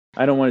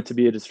I don't want it to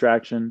be a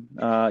distraction.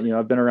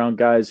 I've been around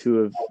guys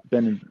who have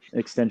been in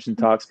extension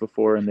talks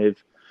before, and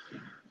they've,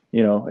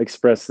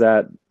 expressed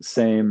that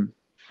same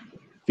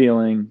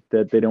feeling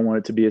that they don't want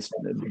it to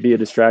be a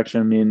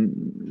distraction. I mean,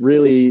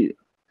 really,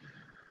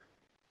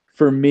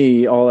 for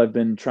me, all I've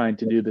been trying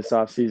to do this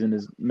offseason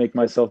is make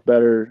myself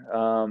better.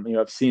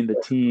 I've seen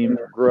the team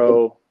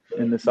grow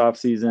in this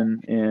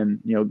offseason, and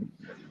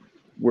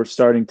we're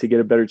starting to get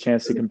a better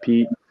chance to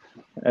compete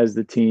as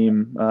the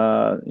team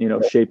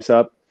shapes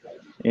up.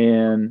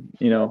 And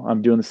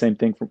I'm doing the same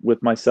thing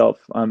with myself.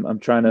 I'm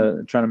trying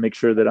to make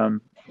sure that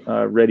I'm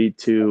ready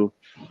to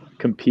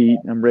compete.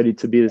 I'm ready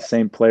to be the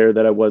same player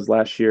that I was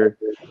last year.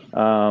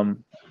 So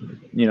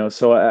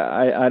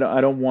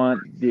I don't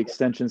want the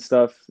extension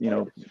stuff,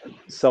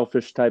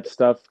 selfish type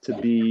stuff to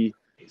be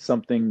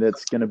something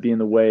that's going to be in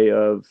the way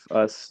of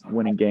us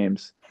winning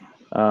games.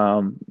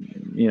 I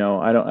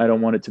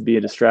don't want it to be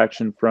a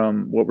distraction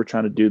from what we're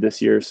trying to do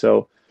this year.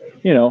 So,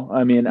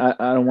 I mean,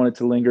 I don't want it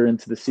to linger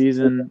into the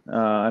season.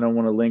 I don't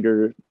want to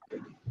linger,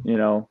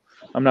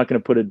 I'm not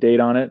going to put a date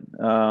on it,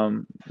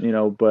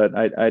 but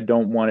I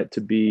don't want it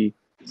to be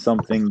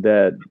something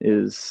that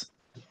is,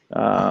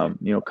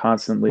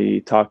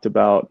 constantly talked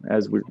about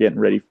as we're getting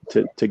ready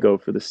to go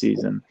for the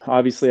season.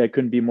 Obviously, I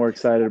couldn't be more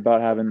excited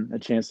about having a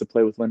chance to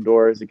play with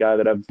Lindor, as a guy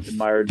that I've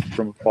admired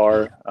from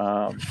afar.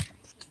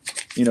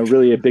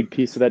 Really a big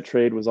piece of that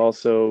trade was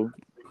also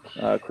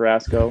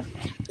Carrasco.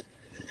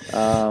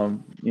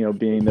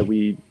 Being that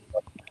we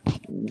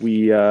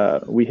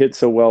hit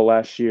so well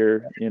last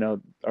year,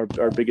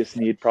 our biggest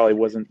need probably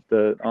wasn't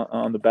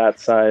on the bat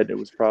side. It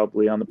was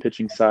probably on the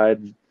pitching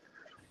side.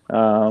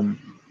 And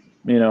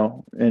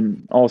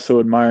also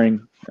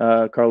admiring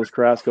Carlos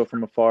Carrasco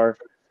from afar.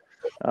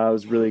 It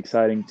was really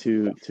exciting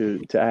to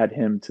add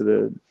him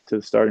to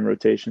the starting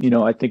rotation.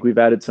 I think we've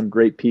added some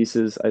great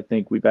pieces. I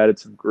think we've added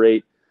some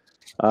great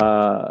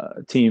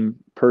team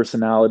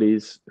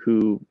personalities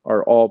who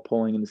are all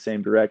pulling in the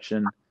same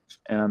direction.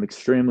 And I'm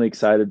extremely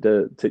excited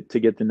to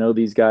get to know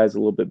these guys a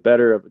little bit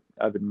better.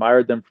 I've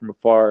admired them from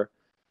afar,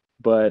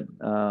 but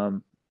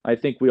I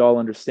think we all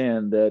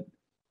understand that,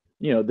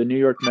 the New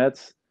York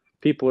Mets,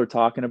 people are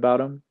talking about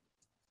them,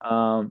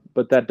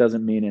 but that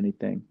doesn't mean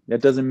anything.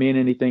 That doesn't mean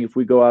anything if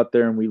we go out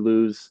there and we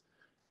lose,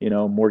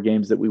 more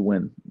games that we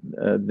win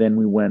than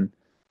we win.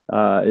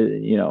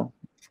 The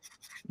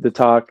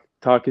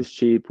talk is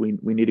cheap. We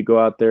need to go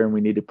out there and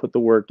we need to put the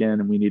work in,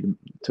 and we need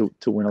to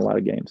win a lot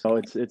of games. So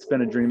it's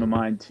been a dream of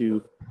mine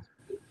to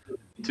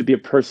be a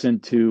person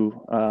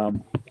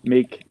to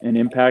make an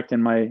impact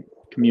in my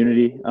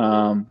community.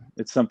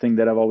 It's something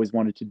that I've always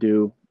wanted to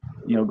do.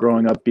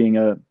 Growing up, being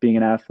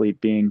an athlete,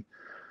 being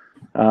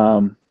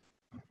somebody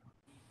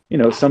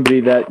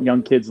that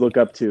young kids look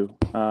up to,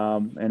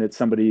 and it's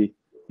somebody,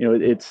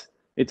 it's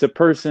a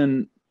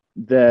person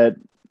that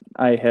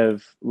I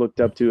have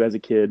looked up to as a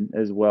kid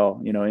as well,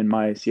 in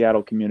my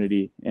Seattle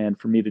community. And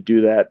for me to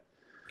do that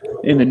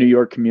in the New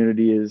York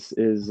community is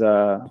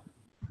a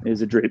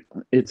dream.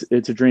 It's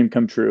a dream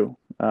come true.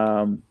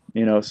 So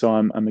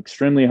I'm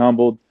extremely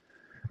humbled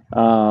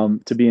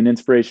to be an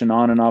inspiration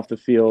on and off the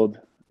field.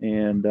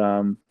 And,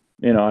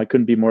 I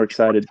couldn't be more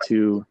excited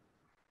to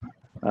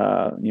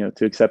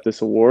accept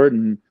this award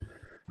and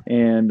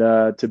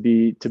to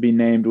be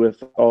named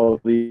with all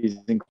of these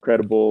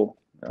incredible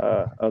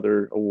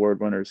other award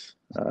winners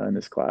in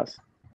this class.